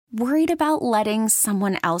Worried about letting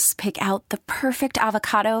someone else pick out the perfect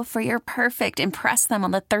avocado for your perfect impress them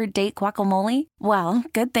on the third date guacamole? Well,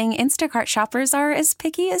 good thing Instacart shoppers are as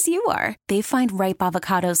picky as you are. They find ripe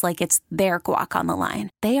avocados like it's their guac on the line.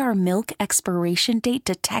 They are milk expiration date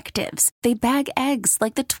detectives. They bag eggs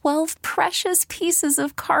like the 12 precious pieces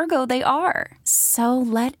of cargo they are. So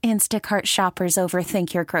let Instacart shoppers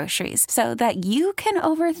overthink your groceries so that you can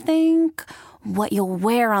overthink what you'll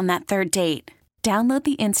wear on that third date. Download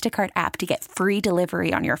the Instacart app to get free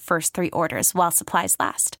delivery on your first 3 orders while supplies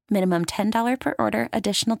last. Minimum $10 per order.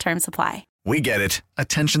 Additional terms apply. We get it.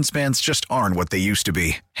 Attention spans just aren't what they used to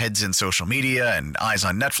be. Heads in social media and eyes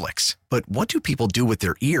on Netflix. But what do people do with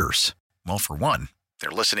their ears? Well, for one, they're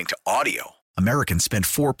listening to audio. Americans spend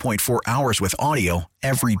 4.4 hours with audio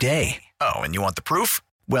every day. Oh, and you want the proof?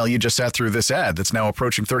 Well, you just sat through this ad that's now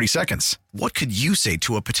approaching 30 seconds. What could you say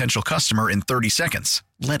to a potential customer in 30 seconds?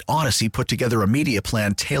 Let Odyssey put together a media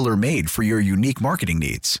plan tailor-made for your unique marketing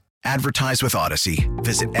needs. Advertise with Odyssey.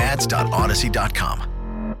 Visit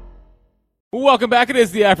ads.odyssey.com. Welcome back. It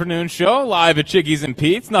is the afternoon show, live at Chickies and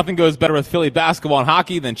Pete's. Nothing goes better with Philly basketball and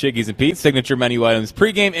hockey than Chickies and Pete's. Signature menu items,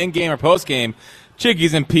 pregame, in-game, or postgame.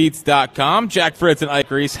 ChickiesandPete's.com. Jack Fritz and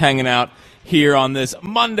Ike Reese hanging out here on this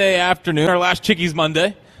Monday afternoon, our last Chickies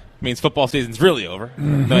Monday. Means football season's really over.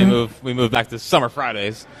 Mm-hmm. Then we move back to summer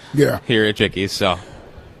Fridays. Yeah. Here at Chickies. So,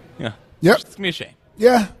 yeah. Yep. It's gonna be a shame.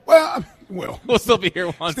 Yeah. Well, we'll still be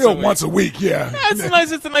here once a week. Yeah.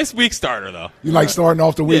 It's a nice week starter though. You like starting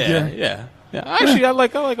off the week Yeah. here? Yeah. Actually, I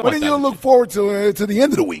like. But then you'll look forward to the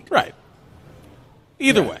end of the week. Right.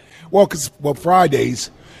 Either way. Well,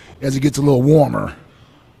 Fridays, as it gets a little warmer.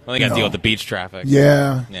 Well, they got to deal with the beach traffic.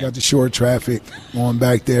 Yeah. Got the shore traffic going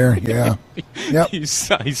back there. Yeah. Yep. You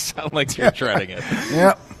sound like you're dreading it.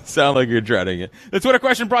 Yep. Sound like you're dreading it. The Twitter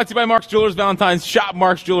question brought to you by Mark's Jewelers. Valentine's shop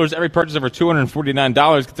Mark's Jewelers. Every purchase over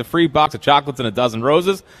 $249 gets a free box of chocolates and a dozen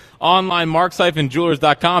roses. Online,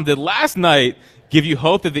 marks-jewelers.com. Did last night give you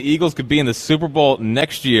hope that the Eagles could be in the Super Bowl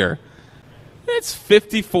next year? It's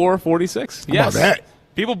 54-46. Yes. How about that?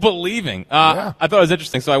 People believing. I thought it was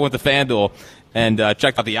interesting, so I went to FanDuel and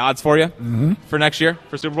checked out the odds for you for next year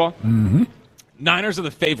for Super Bowl. Mm-hmm. Niners are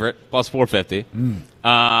the favorite, plus 450,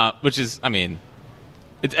 which is, I mean,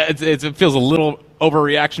 it feels a little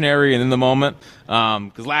overreactionary and in the moment.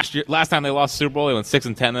 Because last time they lost the Super Bowl, they went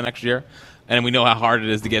 6-10 the next year, and we know how hard it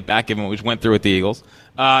is to get back, given what we went through with the Eagles.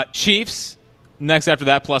 Chiefs next after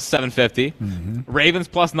that, plus 750. Ravens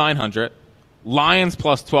plus 900. Lions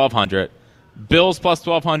plus 1200. Bills plus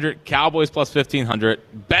 1,200, Cowboys plus 1,500,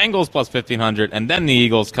 Bengals plus 1,500, and then the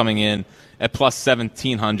Eagles coming in at plus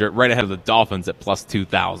 1,700, right ahead of the Dolphins at plus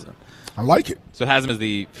 2,000. I like it. So it has them as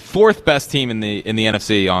the fourth best team in the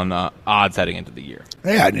NFC on odds heading into the year.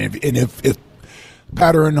 Yeah, and if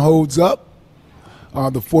pattern holds up,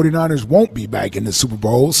 the 49ers won't be back in the Super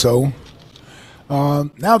Bowl. So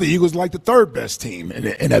now the Eagles are like the third best team in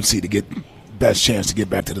the NFC to get best chance to get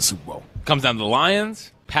back to the Super Bowl. Comes down to the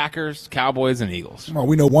Lions, Packers, Cowboys, and Eagles. Well,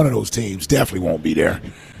 we know one of those teams definitely won't be there.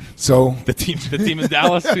 So the team in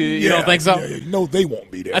Dallas, you don't think so? Yeah, no, they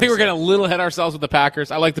won't be there. I think we're getting a little ahead of ourselves with the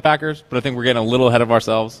Packers. I like the Packers, but I think we're getting a little ahead of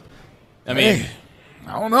ourselves. I mean,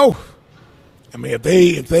 I don't know. I mean, if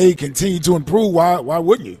they continue to improve, why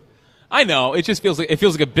wouldn't you? I know. It just feels like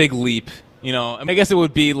a big leap. You know, I mean, I guess it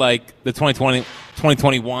would be like the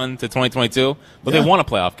 2021 to 2022, but they won a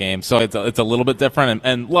playoff game, so it's a little bit different.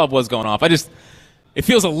 And Love was going off. It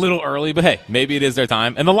feels a little early, but hey, maybe it is their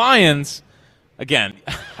time. And the Lions, again,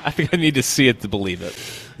 I think I need to see it to believe it.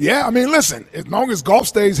 Yeah, I mean, listen, as long as Goff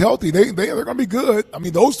stays healthy, they're going to be good. I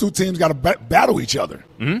mean, those two teams got to battle each other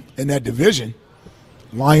in that division.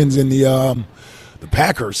 Lions and the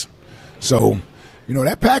Packers. So, you know,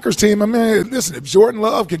 that Packers team, I mean, listen, if Jordan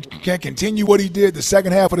Love can continue what he did the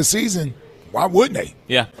second half of the season, why wouldn't they?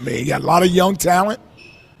 Yeah. I mean, he got a lot of young talent.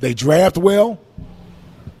 They draft well.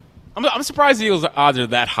 I'm surprised the Eagles' odds are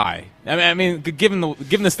that high. I mean, given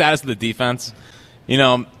the status of the defense, you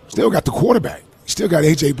know, still got the quarterback. Still got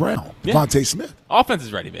A.J. Brown, Devontae Smith. Offense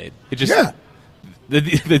is ready-made. It just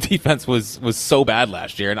the defense was so bad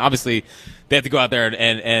last year, and obviously they have to go out there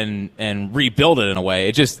and rebuild it in a way.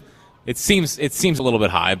 It seems a little bit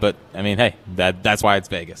high, but I mean, hey, that's why it's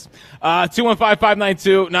Vegas.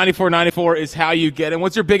 215-592-9494 is how you get in.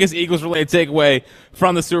 What's your biggest Eagles-related takeaway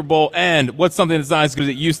from the Super Bowl? And what's something that's not as good as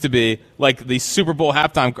it used to be, like the Super Bowl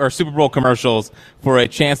halftime or Super Bowl commercials for a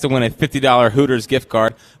chance to win a $50 Hooters gift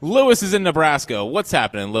card? Lewis is in Nebraska. What's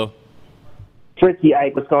happening, Lou? Tricky,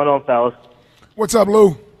 Ike. What's going on, fellas? What's up,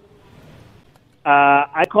 Lou?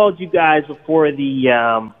 I called you guys before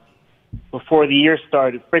the before the year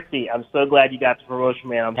started. Fritzy, I'm so glad you got the promotion,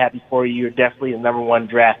 man. I'm happy for you. You're definitely the number one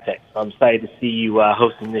draft pick. So I'm excited to see you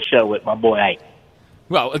hosting the show with my boy Ike.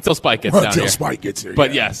 Well, until Spike gets down until here. Spike gets here.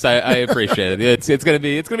 But yes, I appreciate it. It's gonna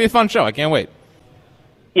be a fun show. I can't wait.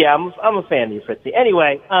 Yeah, I'm a fan of you, Fritzy.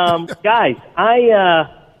 Anyway, guys,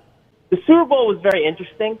 the Super Bowl was very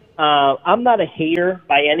interesting. I'm not a hater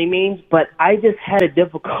by any means, but I just had a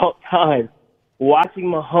difficult time watching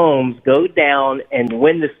Mahomes go down and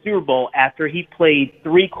win the Super Bowl after he played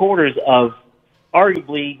 3 quarters of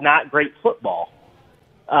arguably not great football.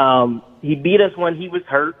 He beat us when he was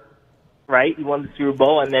hurt, right? He won the Super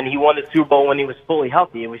Bowl, and then he won the Super Bowl when he was fully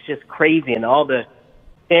healthy. It was just crazy, and all the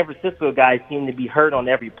San Francisco guys seem to be hurt on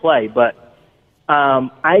every play. But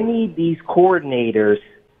I need these coordinators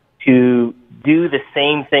to do the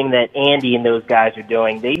same thing that Andy and those guys are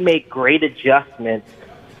doing. They make great adjustments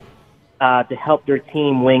to help their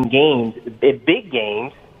team win games, big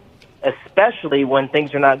games, especially when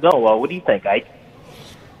things are not going well. What do you think, Ike?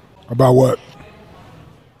 About what?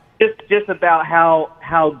 Just about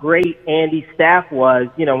how great Andy's staff was,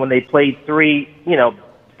 when they played 3,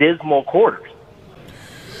 dismal quarters.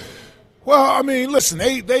 Well, I mean, listen,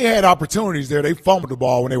 they had opportunities there. They fumbled the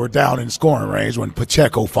ball when they were down in scoring range when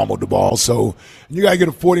Pacheco fumbled the ball. So you got to give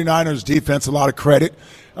the 49ers defense a lot of credit.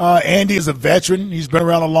 Andy is a veteran. He's been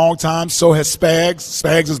around a long time. So has Spags.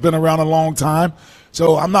 Spags has been around a long time.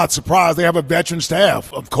 So I'm not surprised they have a veteran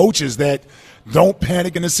staff of coaches that don't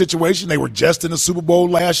panic in this situation. They were just in the Super Bowl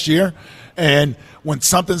last year. And when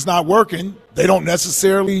something's not working, they don't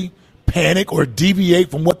necessarily panic or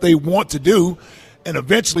deviate from what they want to do. And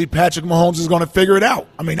eventually Patrick Mahomes is going to figure it out.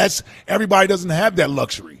 I mean, everybody doesn't have that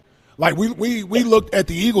luxury. Like we looked at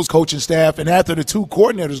the Eagles coaching staff, and after the 2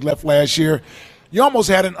 coordinators left last year, you almost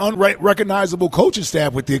had an unrecognizable coaching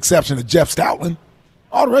staff with the exception of Jeff Stoutland.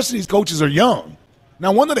 All the rest of these coaches are young.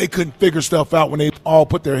 Now, wonder they couldn't figure stuff out when they all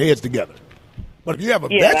put their heads together. But if you have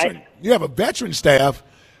a veteran staff,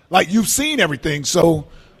 like you've seen everything. So,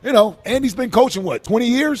 Andy's been coaching, 20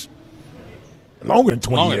 years? Longer than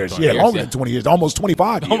 20 years. Longer than 20 years. Almost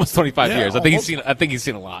 25 years. Almost 25 years. I think he's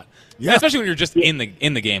seen a lot. Yeah. Especially when you're just in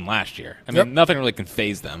the game last year. I mean, nothing really can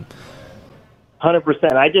phase them.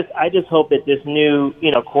 100%. I just hope that this new,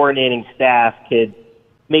 coordinating staff could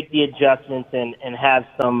make the adjustments and have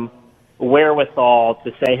some wherewithal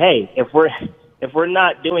to say, hey, if we're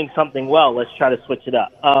not doing something well, let's try to switch it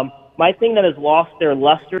up. My thing that has lost their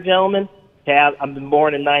luster, gentlemen, I've been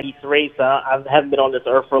born in 93, so I haven't been on this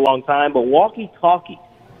earth for a long time, but walkie-talkies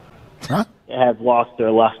have lost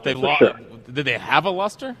their luster. Sure. Did they have a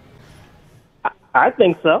luster? I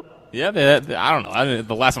think so. Yeah, I don't know.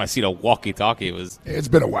 The last time I seen a walkie-talkie was... It's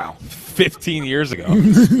been a while. 15 years ago.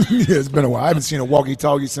 Yeah, it's been a while. I haven't seen a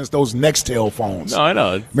walkie-talkie since those Nextel phones. No, I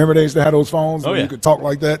know. Remember they used to have those phones where you could talk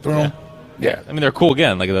like that through them? Yeah. I mean, they're cool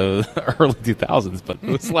again, like the early 2000s, but it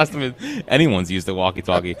was the last time anyone's used a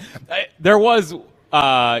walkie-talkie. There was,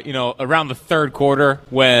 around the third quarter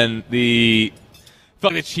when the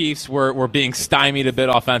Chiefs were being stymied a bit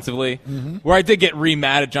offensively, where I did get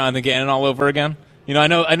re-mad at Jonathan Gannon all over again. I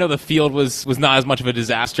know the field was not as much of a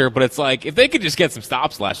disaster, but it's like if they could just get some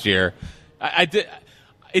stops last year,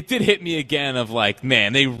 it did hit me again of like,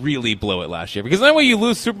 man, they really blew it last year. Because the only way you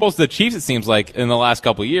lose Super Bowls to the Chiefs, it seems like, in the last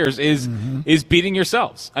couple of years is beating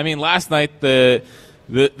yourselves. I mean, last night the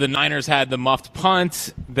Niners had the muffed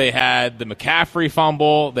punt. They had the McCaffrey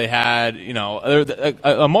fumble. They had,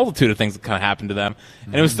 a multitude of things that kind of happened to them.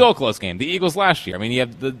 And it was still a close game. The Eagles last year. I mean, you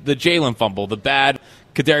have the Jalen fumble, the bad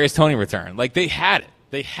Kadarius Toney return. Like, they had it.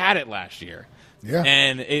 They had it last year. Yeah.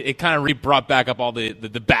 And it kind of brought back up all the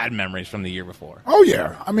bad memories from the year before. Oh,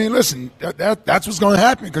 yeah. I mean, listen, that's what's going to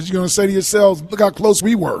happen because you're going to say to yourselves, look how close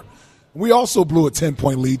we were. We also blew a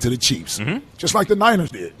 10-point lead to the Chiefs, just like the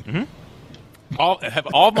Niners did. All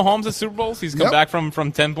of Mahomes' Super Bowls? He's come back from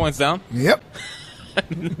 10 points down? Yep.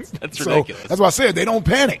 That's ridiculous. That's why I said they don't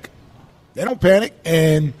panic. They don't panic,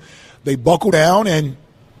 and they buckle down, and,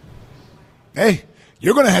 hey,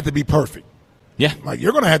 you're going to have to be perfect. Yeah. Like,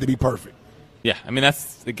 you're going to have to be perfect. Yeah, I mean,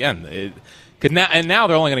 that's, again, now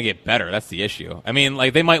they're only going to get better. That's the issue. I mean,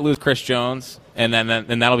 like, they might lose Chris Jones, and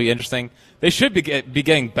then that'll be interesting. They should be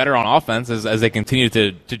getting better on offense as they continue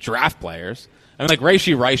to draft players. I mean, like,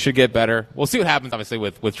 Rashee Rice should get better. We'll see what happens, obviously,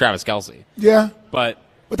 with Travis Kelce. Yeah. But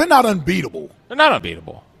they're not unbeatable. They're not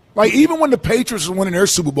unbeatable. Like, even when the Patriots were winning their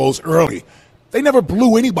Super Bowls early, they never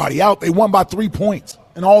blew anybody out. They won by 3 points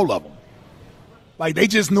in all of them. Like, they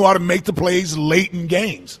just knew how to make the plays late in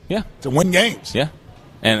games. Yeah. To win games. Yeah.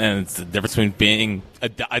 And it's the difference between being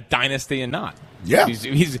a dynasty and not. Yeah. He's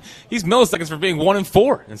milliseconds for being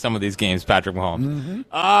 1-4 in some of these games, Patrick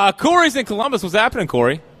Mahomes. Corey's in Columbus. What's happening,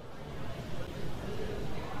 Corey?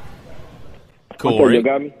 Corey. You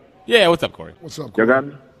got me? Yeah, what's up, Corey? What's up, You Corey? got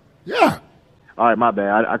me? Yeah. All right, my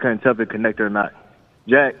bad. I couldn't tell if it connected or not.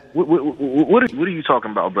 Jack, what are you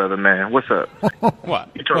talking about, brother, man? What's up? What?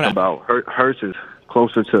 You talking about Hurts is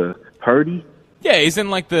closer to Purdy? Yeah, he's in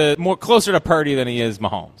like the more closer to Purdy than he is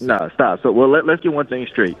Mahomes. Nah, stop. So, let's get one thing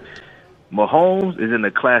straight. Mahomes is in a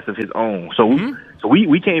class of his own. So,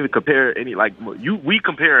 we can't even compare any we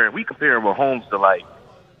comparing Mahomes to like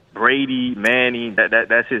Brady, Manning.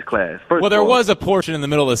 That's his class. Well, there was a portion in the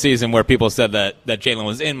middle of the season where people said that Jalen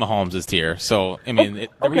was in Mahomes' tier. So, I mean,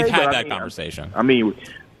 we've had that conversation. I mean,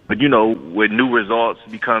 but with new results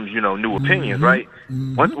becomes new opinions, right?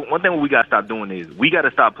 One thing we got to stop doing is we got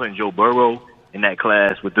to stop putting Joe Burrow in that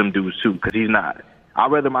class with them dudes too, because he's not. I'd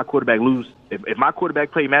rather my quarterback lose. If my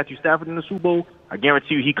quarterback played Matthew Stafford in the Super Bowl, I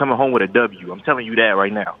guarantee you he coming home with a W. I'm telling you that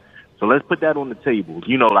right now. So let's put that on the table.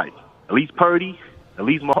 Like at least Purdy, at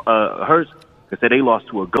least Hurts, because they lost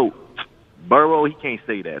to a GOAT. Burrow, he can't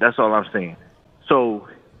say that. That's all I'm saying. So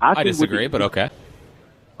I disagree, but okay.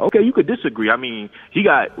 Okay, you could disagree. I mean, he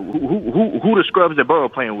got who the scrubs that Burrow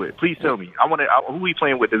playing with? Please tell me. Who he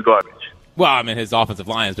playing with is garbage. Well, I mean, his offensive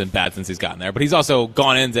line has been bad since he's gotten there, but he's also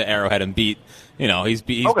gone into Arrowhead and beat beat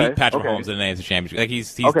Patrick Mahomes in the NFC Championship. Like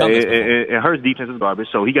he's done this before. And Hurts' defense is garbage,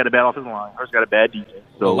 so he got a bad offensive line. Hurts got a bad defense.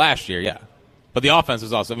 So well, last year, yeah, but the offense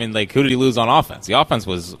was also. I mean, like who did he lose on offense? The offense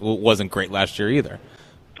wasn't great last year either.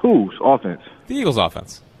 Whose offense? The Eagles'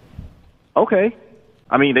 offense. Okay,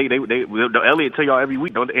 I mean they Elliott tell y'all every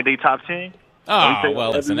week, don't they top 10? Oh,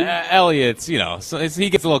 well, listen, Elliott's, he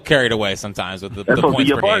gets a little carried away sometimes with the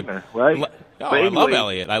points per partner, game. Right? I love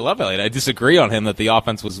Elliott. I disagree on him that the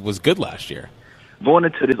offense was good last year. Going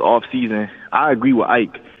into this offseason, I agree with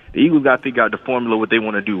Ike. The Eagles got to figure out the formula, what they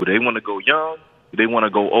want to do. Do they want to go young? Do they want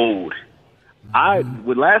to go old?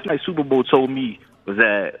 What last night's Super Bowl told me was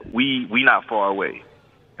that we not far away.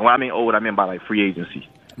 And when I mean old, I mean by like free agency.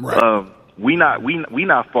 Right. We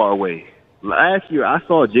not far away. Last year, I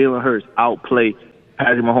saw Jalen Hurts outplay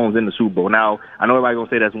Patrick Mahomes in the Super Bowl. Now, I know everybody's going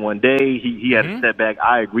to say that's one day. He had a setback.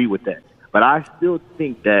 I agree with that. But I still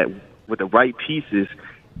think that with the right pieces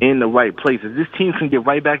in the right places, this team can get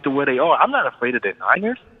right back to where they are. I'm not afraid of the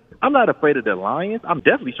Niners. I'm not afraid of the Lions. I'm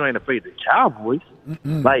definitely not afraid of the Cowboys.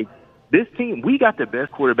 Like, this team, we got the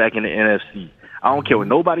best quarterback in the NFC. I don't care what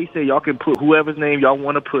nobody say. Y'all can put whoever's name y'all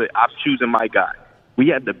want to put. I'm choosing my guy. We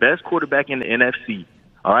have the best quarterback in the NFC.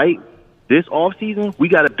 All right? This offseason, we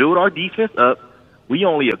got to build our defense up. We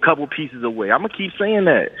only a couple pieces away. I'm going to keep saying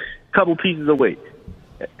that. Couple pieces away.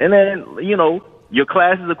 And then, your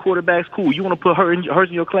class as a quarterback's cool. You want to put Hurts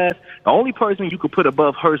in your class? The only person you could put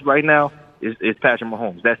above Hurts right now is Patrick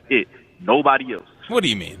Mahomes. That's it. Nobody else. What do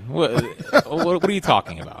you mean? What are you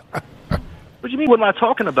talking about? What do you mean, what am I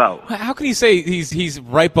talking about? How can you say he's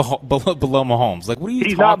right below Mahomes? Like, what are you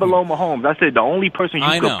He's talking not below Mahomes. I said the only person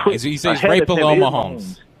you could put he says right below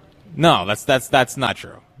Mahomes. No, that's not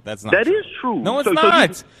true. That's not. That true. is true. No, it's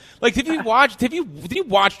not. Like, did you watch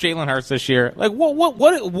Jalen Hurts this year? Like,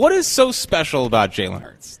 what is so special about Jalen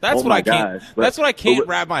Hurts? That's what I can't. That's what I can't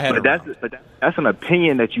wrap my head around. That's an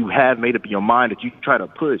opinion that you have made up in your mind that you try to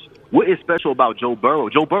push. What is special about Joe Burrow?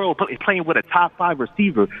 Joe Burrow is playing with a top 5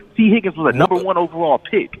 receiver. T. Higgins was a number 1 overall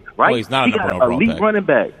pick, right? Well, he's not a number 1 overall pick. Elite running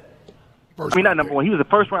back. Not number 1. He was a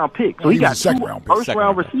first-round pick. So he got 2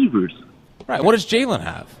 first-round receivers. Right. What does Jalen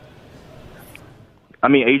have? I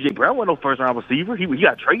mean, A.J. Brown wasn't no first-round receiver. He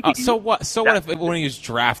got traded. So what? So what if when he was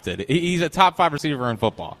drafted, he's a top 5 receiver in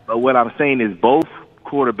football? But what I'm saying is both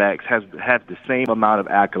quarterbacks have the same amount of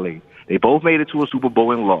accolades. They both made it to a Super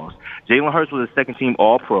Bowl and lost. Jalen Hurts was a second-team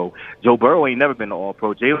All-Pro. Joe Burrow ain't never been an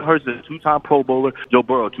All-Pro. Jalen Hurts is a 2-time Pro Bowler. Joe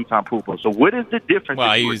Burrow, a 2-time Pro Bowler. So what is the difference?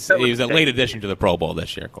 Well, he was a late addition to the Pro Bowl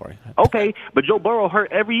this year, Corey. Okay, but Joe Burrow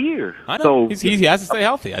hurt every year. I know. So he has to stay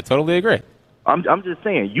healthy. I totally agree. I'm just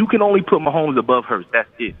saying, you can only put Mahomes above Hurts. That's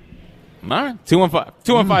it. All right.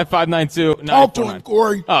 215-592-9499. Talk to him,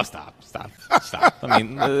 Corey. Oh, stop. I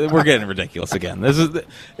mean, we're getting ridiculous again.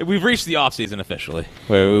 We've reached the offseason officially.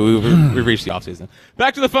 We've reached the offseason.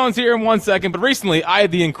 Back to the phones here in 1 second. But recently, I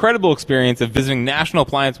had the incredible experience of visiting National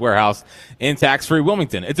Appliance Warehouse in tax-free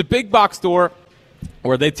Wilmington. It's a big box store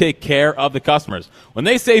where they take care of the customers. When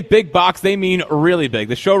they say big box, they mean really big.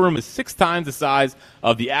 The showroom is 6 times the size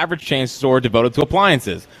of the average chain store devoted to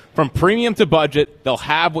appliances. From premium to budget, they'll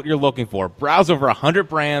have what you're looking for. Browse over 100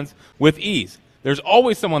 brands with ease. There's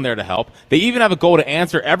always someone there to help. They even have a goal to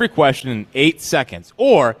answer every question in 8 seconds.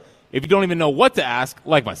 Or, if you don't even know what to ask,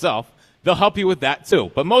 like myself, they'll help you with that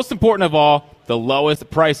too. But most important of all, the lowest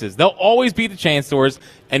prices. They'll always beat the chain stores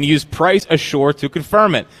and use Price Assure to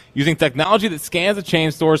confirm it. Using technology that scans the chain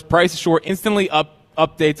stores, Price Assure instantly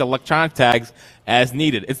updates, electronic tags as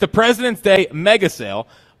needed. It's the President's Day mega sale.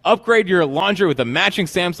 Upgrade your laundry with a matching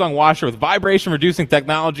Samsung washer with vibration-reducing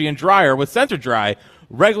technology and dryer with Sensor Dry.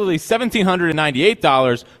 Regularly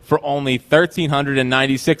 $1,798 for only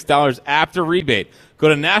 $1,396 after rebate. Go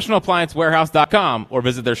to nationalappliancewarehouse.com or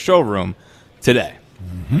visit their showroom today.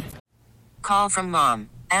 Call from mom.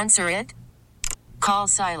 Answer it. Call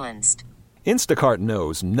silenced. Instacart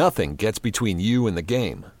knows nothing gets between you and the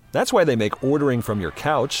game. That's why they make ordering from your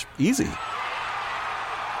couch easy.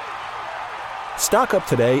 Stock up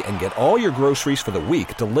today and get all your groceries for the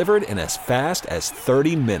week delivered in as fast as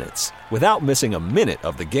 30 minutes without missing a minute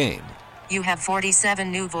of the game. You have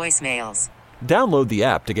 47 new voicemails. Download the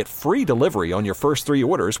app to get free delivery on your first 3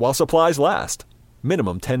 orders while supplies last.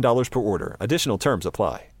 Minimum $10 per order. Additional terms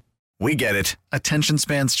apply. We get it. Attention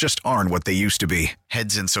spans just aren't what they used to be.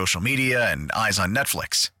 Heads in social media and eyes on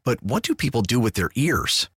Netflix. But what do people do with their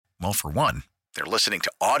ears? Well, for one, they're listening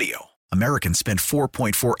to audio. Americans spend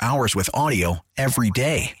 4.4 hours with audio every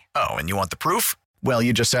day. Oh, and you want the proof? Well,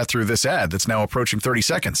 you just sat through this ad that's now approaching 30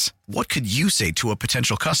 seconds. What could you say to a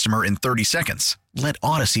potential customer in 30 seconds? Let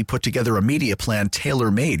Odyssey put together a media plan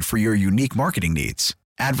tailor-made for your unique marketing needs.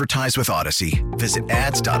 Advertise with Odyssey. Visit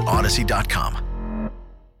ads.odyssey.com.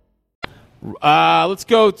 Let's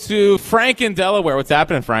go to Frank in Delaware. What's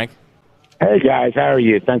happening, Frank? Hey, guys. How are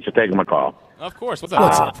you? Thanks for taking my call. Of course. What's up?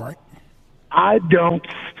 What's up, Frank? I don't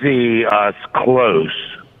see us close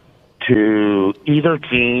to either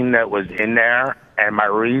team that was in there, and my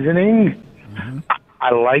reasoning,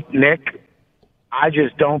 I like Nick. I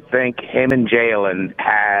just don't think him and Jalen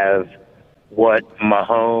have what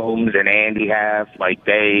Mahomes and Andy have. Like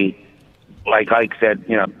I said,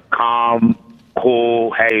 calm,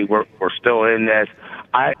 cool, hey, we're still in this.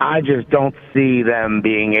 I just don't see them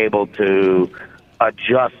being able to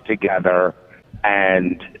adjust together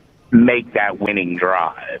and make that winning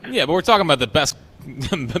drive. Yeah, but we're talking about the best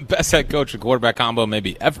head coach and quarterback combo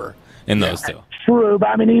maybe ever in those two. True,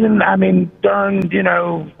 but during,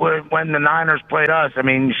 when the Niners played us,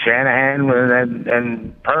 Shanahan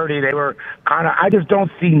and Purdy, they were kind of, I just don't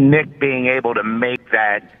see Nick being able to make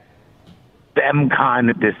them kind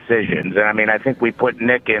of decisions. And I think we put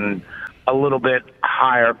Nick in a little bit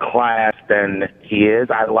higher class than he is.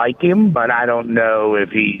 I like him, but I don't know if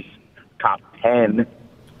he's top 10.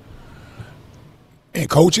 And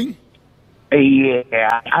coaching?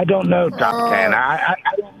 Yeah, I don't know top 10. I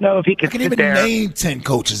don't know if he can even name 10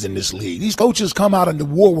 coaches in this league. These coaches come out into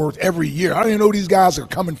Woolworth every year. I don't even know where these guys are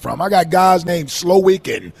coming from. I got guys named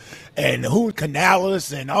Slowick and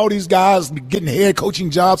Canales and all these guys getting head coaching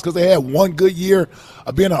jobs because they had one good year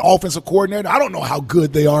of being an offensive coordinator. I don't know how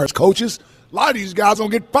good they are as coaches. A lot of these guys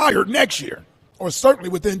don't get fired next year or certainly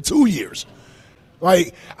within 2 years.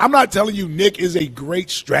 I'm not telling you Nick is a great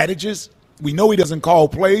strategist. We know he doesn't call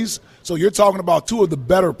plays. So you're talking about two of the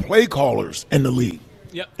better play callers in the league,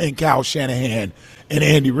 and Kyle Shanahan and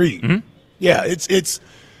Andy Reid. Mm-hmm. Yeah, it's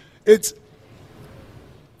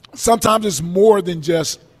sometimes it's more than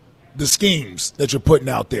just the schemes that you're putting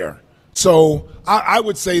out there. So I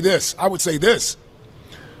would say this.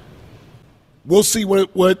 We'll see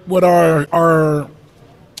what our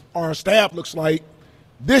staff looks like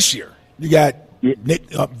this year. You got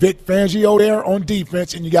Vic Fangio there on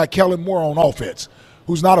defense, and you got Kellen Moore on offense,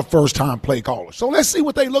 who's not a first-time play caller. So let's see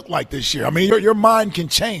what they look like this year. Your mind can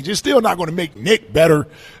change. It's still not going to make Nick better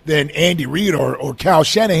than Andy Reid or Kyle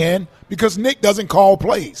Shanahan because Nick doesn't call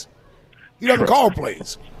plays. He doesn't call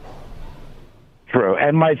plays. True.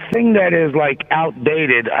 And my thing that is,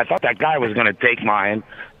 outdated, I thought that guy was going to take mine,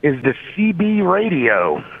 is the CB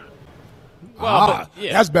radio. Well,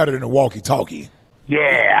 that's better than a walkie-talkie.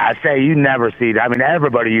 Yeah, I say you never see that.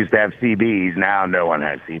 Everybody used to have CBs. Now no one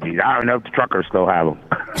has CBs. I don't know if the truckers still have them.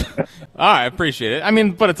 All right, I appreciate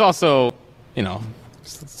it. But it's also,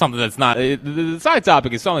 something that's not – the side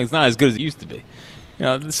topic is something that's not as good as it used to be.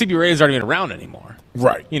 The CB radios aren't even around anymore.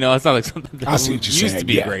 Right. It's not like something that used to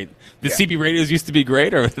be great. The CB radios used to be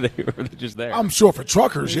great, or were they just there? I'm sure for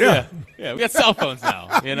truckers, yeah. Yeah, we got cell phones now,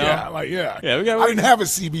 Yeah, I didn't have a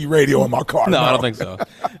CB radio in my car. No, I don't think so.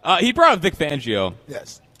 He brought up Vic Fangio.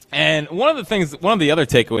 Yes. And one of the other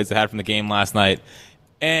takeaways I had from the game last night,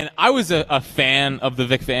 and I was a fan of the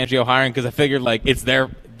Vic Fangio hiring because I figured, this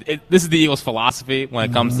is the Eagles' philosophy when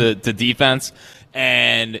it comes to defense.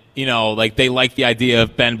 And, they like the idea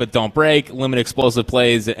of bend but don't break, limit explosive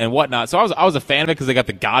plays and whatnot. So I was a fan of it because they got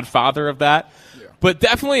the godfather of that. Yeah. But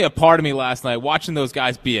definitely a part of me last night watching those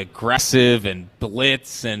guys be aggressive and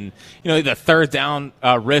blitz and, the third down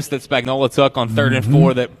risk that Spagnuolo took on 3rd and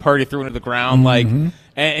 4 that Purdy threw into the ground.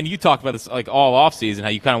 And you talked about this all offseason, how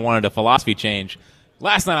you kind of wanted a philosophy change.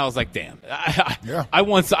 Last night I was like, damn.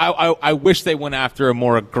 I wish they went after a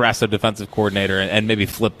more aggressive defensive coordinator and maybe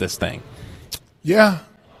flip this thing. Yeah,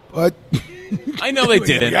 but I know they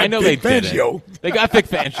didn't. I know they didn't. They got Vic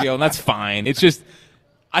Fangio, and that's fine. It's just,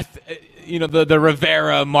 the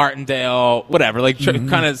Rivera, Martindale, whatever, like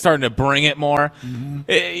kind of starting to bring it more.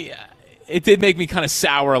 It did make me kind of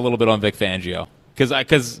sour a little bit on Vic Fangio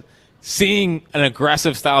because seeing an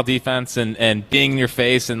aggressive style defense and being in your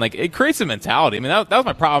face and like it creates a mentality. I mean, that was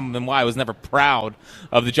my problem and why I was never proud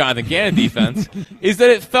of the Jonathan Gannon defense is that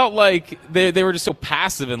it felt like they were just so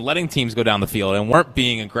passive and letting teams go down the field and weren't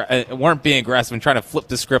being aggressive and trying to flip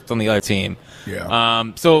the script on the other team.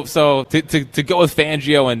 Yeah. So to go with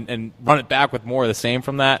Fangio and run it back with more of the same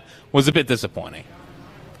from that was a bit disappointing.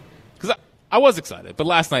 Because I was excited, but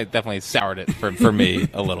last night definitely soured it for me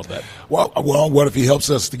a little bit. Well, what if he helps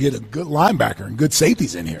us to get a good linebacker and good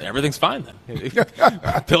safeties in here? Everything's fine then.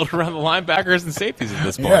 Build around the linebackers and safeties at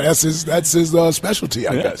this point. Yeah, that's his specialty,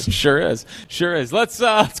 I guess. Sure is. Let's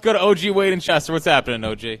go to OG Wade and Chester. What's happening,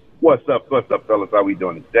 OG? What's up, fellas? How we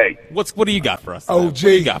doing today? What do you got for us today? OG. What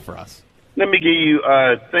do you got for us? Let me give you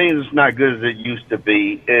things that's not good as it used to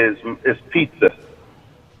be is pizza.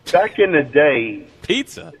 Back in the day,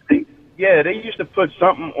 pizza. Yeah, they used to put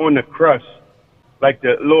something on the crust, like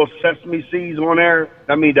the little sesame seeds on there.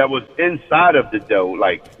 I mean, that was inside of the dough,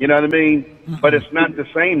 like, you know what I mean? But it's not the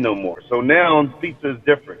same no more. So now pizza is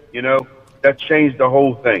different, you know? That changed the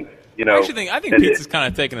whole thing, you know? I think pizza's kind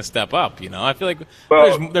of taking a step up, you know? I feel like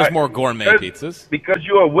there's more gourmet pizzas. Because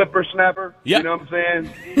you're a whippersnapper, yep. You know what I'm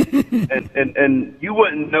saying? and you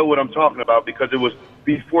wouldn't know what I'm talking about because it was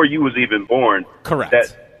before you was even born. Correct.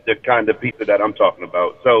 That's the kind of pizza that I'm talking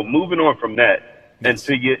about. So moving on from that and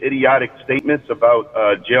to your idiotic statements about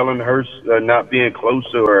Jalen Hurts not being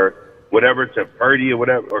close or whatever to Purdy or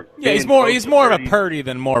whatever. Or he's more of a Purdy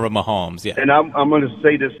than more of a Mahomes. Yeah. And I'm going to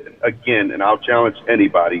say this again, and I'll challenge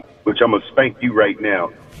anybody, which I'm going to spank you right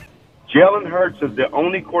now. Jalen Hurts is the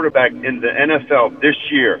only quarterback in the NFL this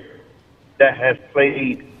year that has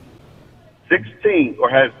played 16 or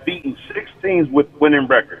has beaten 6 teams with winning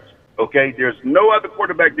records. Okay, there's no other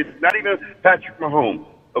quarterback, not even Patrick Mahomes,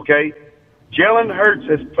 okay? Jalen Hurts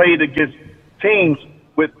has played against teams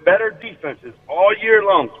with better defenses all year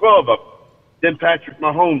long, 12 of them, than Patrick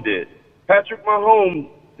Mahomes did. Patrick Mahomes,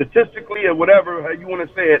 statistically or whatever how you want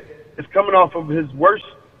to say it, is coming off of his worst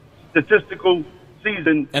statistical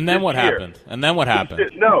season. And then what year. Happened? And then what happened?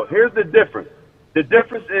 No, here's the difference. The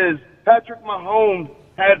difference is Patrick Mahomes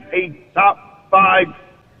has a top 5,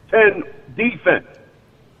 10 defense.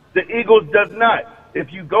 The Eagles does not.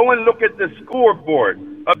 If you go and look at the scoreboard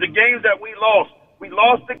of the games that we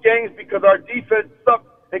lost the games because our defense sucked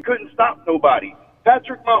and couldn't stop nobody.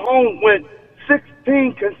 Patrick Mahomes went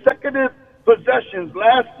 16 consecutive possessions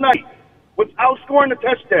last night without scoring a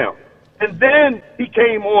touchdown. And then he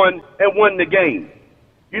came on and won the game.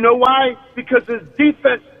 You know why? Because his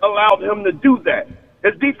defense allowed him to do that.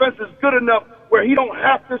 His defense is good enough where he don't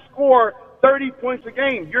have to score 30 points a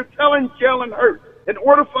game. You're telling Jalen Hurts, in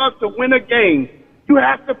order for us to win a game, you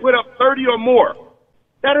have to put up 30 or more.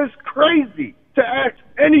 That is crazy to ask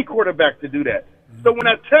any quarterback to do that. So when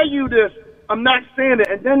I tell you this, I'm not saying it.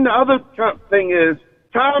 And then the other thing is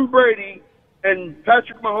Tom Brady and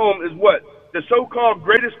Patrick Mahomes is what? The so-called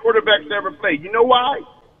greatest quarterbacks to ever play. You know why?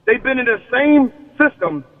 They've been in the same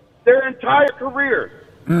system their entire career.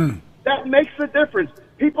 That makes a difference.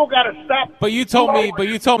 People got to stop. But you told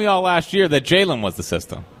me all last year that Jalen was the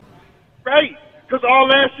system. Right. Because all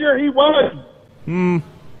last year he was.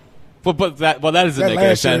 But that doesn't make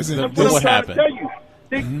any sense. That's what I'm trying to tell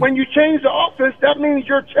you. When you change the offense, that means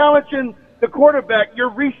you're challenging the quarterback. You're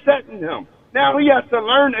resetting him. Now he has to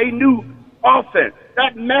learn a new offense.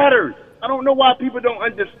 That matters. I don't know why people don't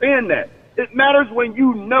understand that. It matters when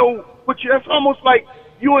you know that's almost like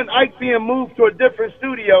you and Ike being moved to a different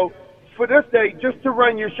studio for this day just to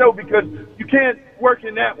run your show because you can't work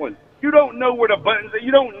in that one. You don't know where the buttons are.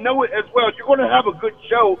 You don't know it as well. You're going to have a good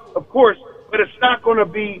show, of course, but it's not going to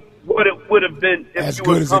be what it would have been if as you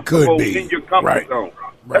good were as it could be in your comfort zone.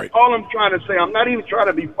 Right. That's all I'm trying to say. I'm not even trying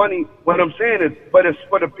to be funny. What I'm saying is, but it's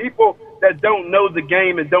for the people that don't know the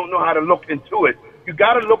game and don't know how to look into it. You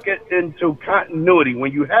got to look into continuity.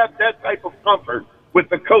 When you have that type of comfort with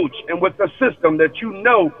the coach and with the system that you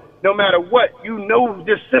know, no matter what, you know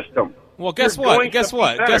this system. Well, guess what?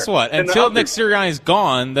 Until Nick Sirianni's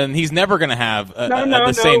gone, then he's never going to have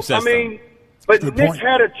the same system. I mean, but Nick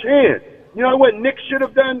had a chance. You know what Nick should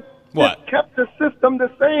have done? What? Just kept the system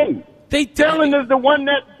the same. Jalen is the one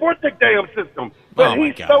that brought the damn system. But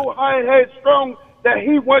he's so high and headstrong that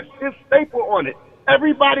he wants his staple on it.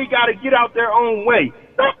 Everybody got to get out their own way.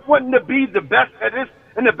 Stop wanting to be the best at this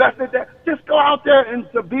and the best at that. Just go out there and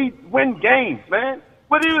win games, man.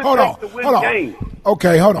 What do you take to win games?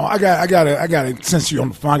 Okay, hold on. I got to. Since you're on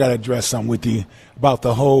the phone, I got to address something with you about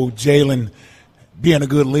the whole Jalen being a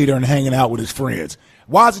good leader and hanging out with his friends.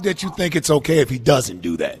 Why is it that you think it's okay if he doesn't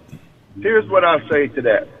do that? Here's what I'll say to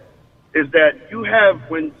that: is that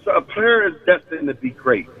when a player is destined to be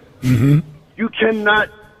great, you cannot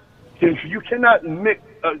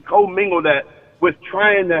commingle that with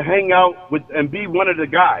trying to hang out with and be one of the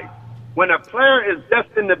guys. When a player is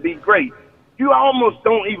destined to be great, you almost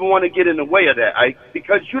don't even want to get in the way of that, Ike,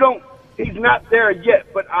 because he's not there yet,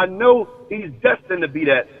 but I know he's destined to be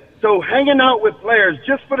that. So hanging out with players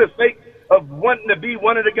just for the sake of wanting to be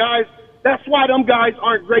one of the guys, that's why them guys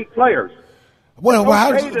aren't great players. Well,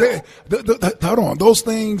 hold on. Those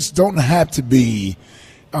things don't have to be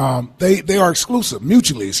they are exclusive,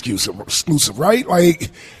 mutually exclusive, right?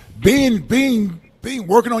 Like being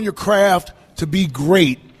working on your craft to be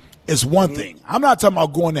great is one thing. I'm not talking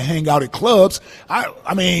about going to hang out at clubs.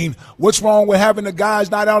 I mean, what's wrong with having the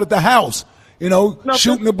guys not out at the house?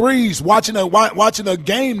 Shooting the breeze, watching a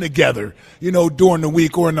game together, during the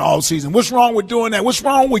week or in the off season. What's wrong with doing that? What's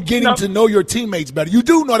wrong with getting to know your teammates better? You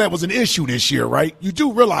do know that was an issue this year, right? You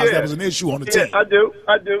do realize that was an issue on the team. I do.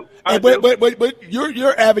 But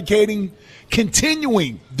you're advocating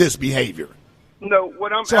continuing this behavior. No,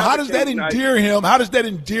 what I'm so how does that endear him? How does that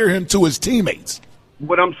endear him to his teammates?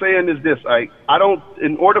 What I'm saying is this, Ike.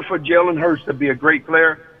 In order for Jalen Hurts to be a great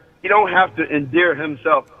player, he don't have to endear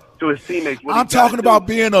himself to his teammates. I'm talking about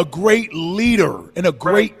being a great leader and a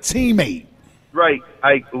great teammate. Right.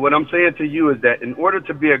 What I'm saying to you is that in order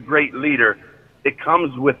to be a great leader, it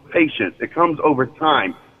comes with patience. It comes over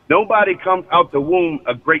time. Nobody comes out the womb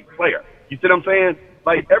a great player. You see what I'm saying?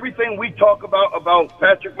 Like everything we talk about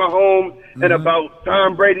Patrick Mahomes and about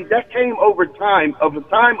Tom Brady, that came over time, of a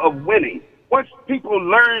time of winning. Once people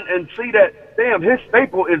learn and see that, damn, his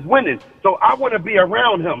staple is winning. So I want to be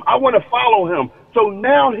around him. I want to follow him. So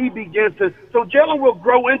now he begins to – so Jalen will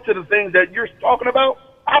grow into the things that you're talking about.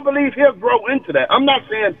 I believe he'll grow into that. I'm not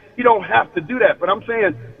saying he don't have to do that, but I'm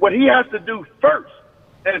saying what he has to do first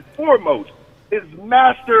and foremost is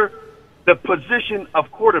master the position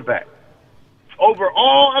of quarterback. Over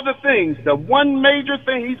all other things, the one major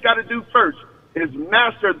thing he's got to do first is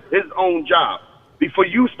master his own job before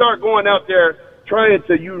you start going out there trying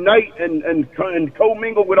to unite and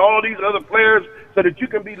commingle with all these other players so that you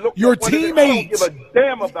can be looked your at. teammates. I don't give a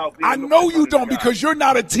damn about being I know you don't because you're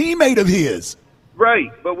not a teammate of his.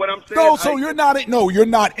 Right, but what I'm saying. No, so you're not. No, you're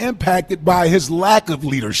not impacted by his lack of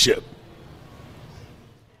leadership.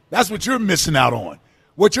 That's what you're missing out on.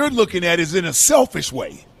 What you're looking at is in a selfish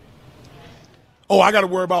way. Oh, I got to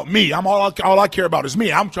worry about me. All I care about is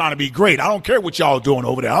me. I'm trying to be great. I don't care what y'all doing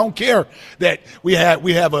over there. I don't care that we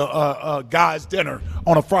have a guys' dinner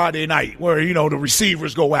on a Friday night where the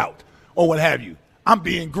receivers go out or what have you. I'm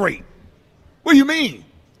being great. What do you mean?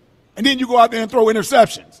 And then you go out there and throw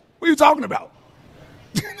interceptions. What are you talking about?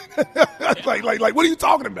 like what are you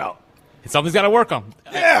talking about? Something's got to work on.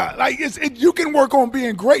 Yeah, you can work on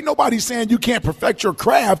being great. Nobody's saying you can't perfect your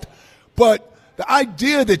craft, but the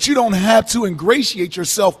idea that you don't have to ingratiate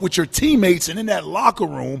yourself with your teammates and in that locker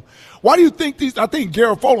room, why do you think I think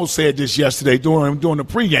Garofalo said this yesterday during the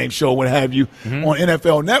pregame show, what have you, on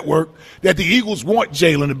NFL Network, that the Eagles want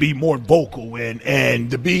Jalen to be more vocal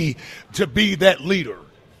and to be that leader.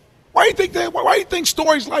 Why do you think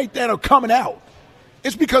stories like that are coming out?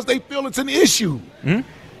 It's because they feel it's an issue.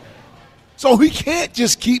 So he can't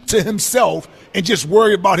just keep to himself and just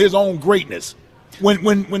worry about his own greatness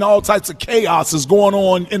when all types of chaos is going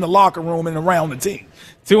on in the locker room and around the team.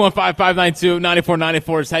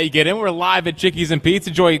 215-592-9494 is how you get in. We're live at Chickies and Pete's.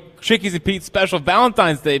 Enjoy Chickies and Pete's special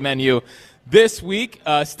Valentine's Day menu this week.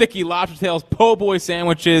 Sticky lobster tails, po' boy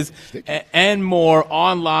sandwiches, and more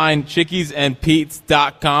online,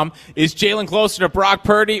 chickiesandpete's.com. Is Jalen closer to Brock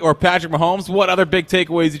Purdy or Patrick Mahomes? What other big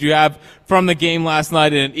takeaways did you have from the game last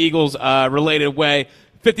night in an Eagles-related way?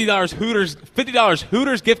 $50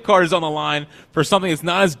 Hooters gift card is on the line for something that's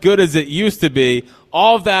not as good as it used to be.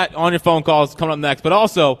 All of that on your phone calls coming up next. But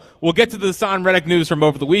also, we'll get to the Hassan Reddick news from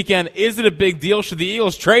over the weekend. Is it a big deal? Should the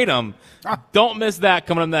Eagles trade him? Don't miss that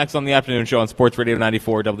coming up next on the afternoon show on Sports Radio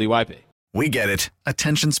 94 WIP. We get it.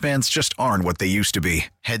 Attention spans just aren't what they used to be.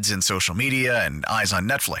 Heads in social media and eyes on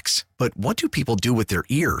Netflix. But what do people do with their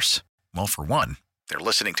ears? Well, for one, they're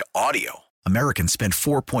listening to audio. Americans spend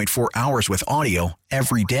 4.4 hours with audio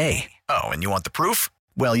every day. Oh, and you want the proof?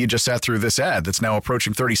 Well, you just sat through this ad that's now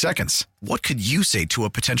approaching 30 seconds. What could you say to a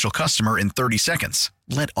potential customer in 30 seconds?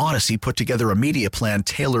 Let Odyssey put together a media plan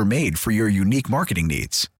tailor-made for your unique marketing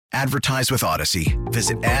needs. Advertise with Odyssey.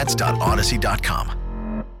 Visit ads.odyssey.com.